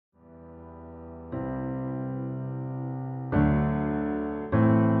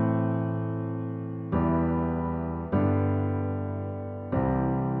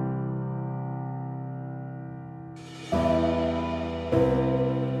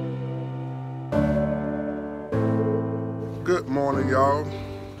morning, y'all.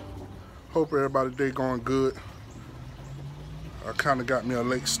 Hope everybody's day going good. I kind of got me a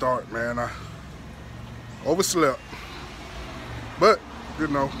late start, man. I overslept, but you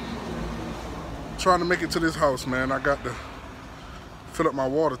know, trying to make it to this house, man. I got to fill up my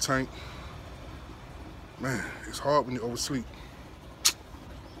water tank. Man, it's hard when you oversleep.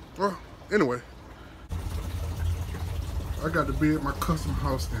 Well, anyway, I got to be at my custom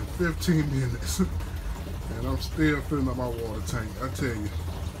house in 15 minutes, and I'm still filling up my water tank. I tell you,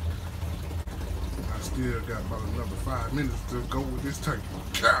 I still got about another 5 minutes to go with this tank.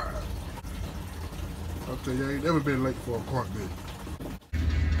 God, I'll tell you, I ain't never been late for a park day.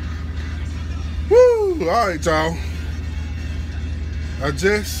 Woo! All right, y'all. I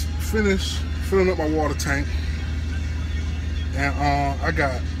just finished filling up my water tank, and I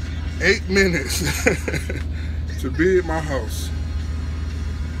got 8 minutes to be at my house,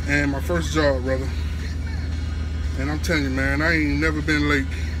 and my first job, brother. And I'm telling you, man, I ain't never been late,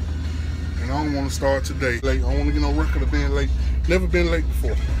 and I don't want to start today late. I don't want to get no record of being late. Never been late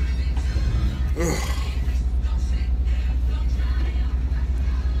before. Ugh.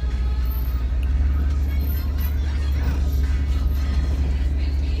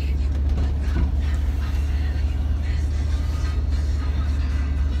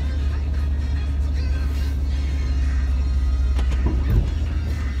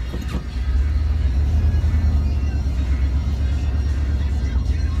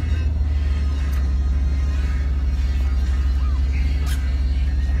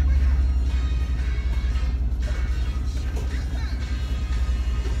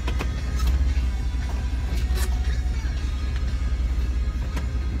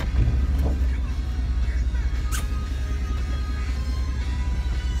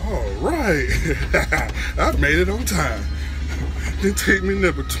 Right, I made it on time. Didn't take me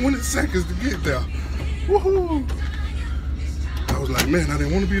never 20 seconds to get there. Woohoo! I was like, man, I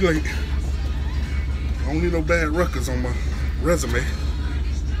didn't want to be late. I don't need no bad records on my resume.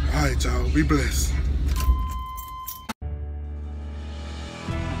 All right, y'all, be blessed.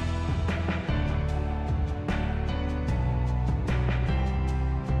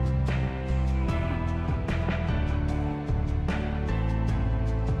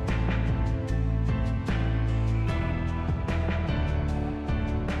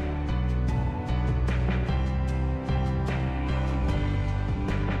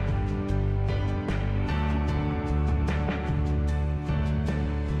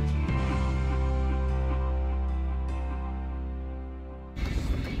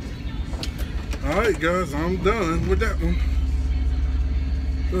 Alright guys, I'm done with that one.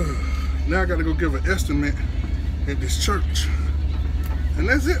 Now I gotta go give an estimate at this church. And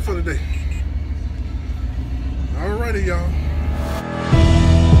that's it for today. Alrighty, y'all.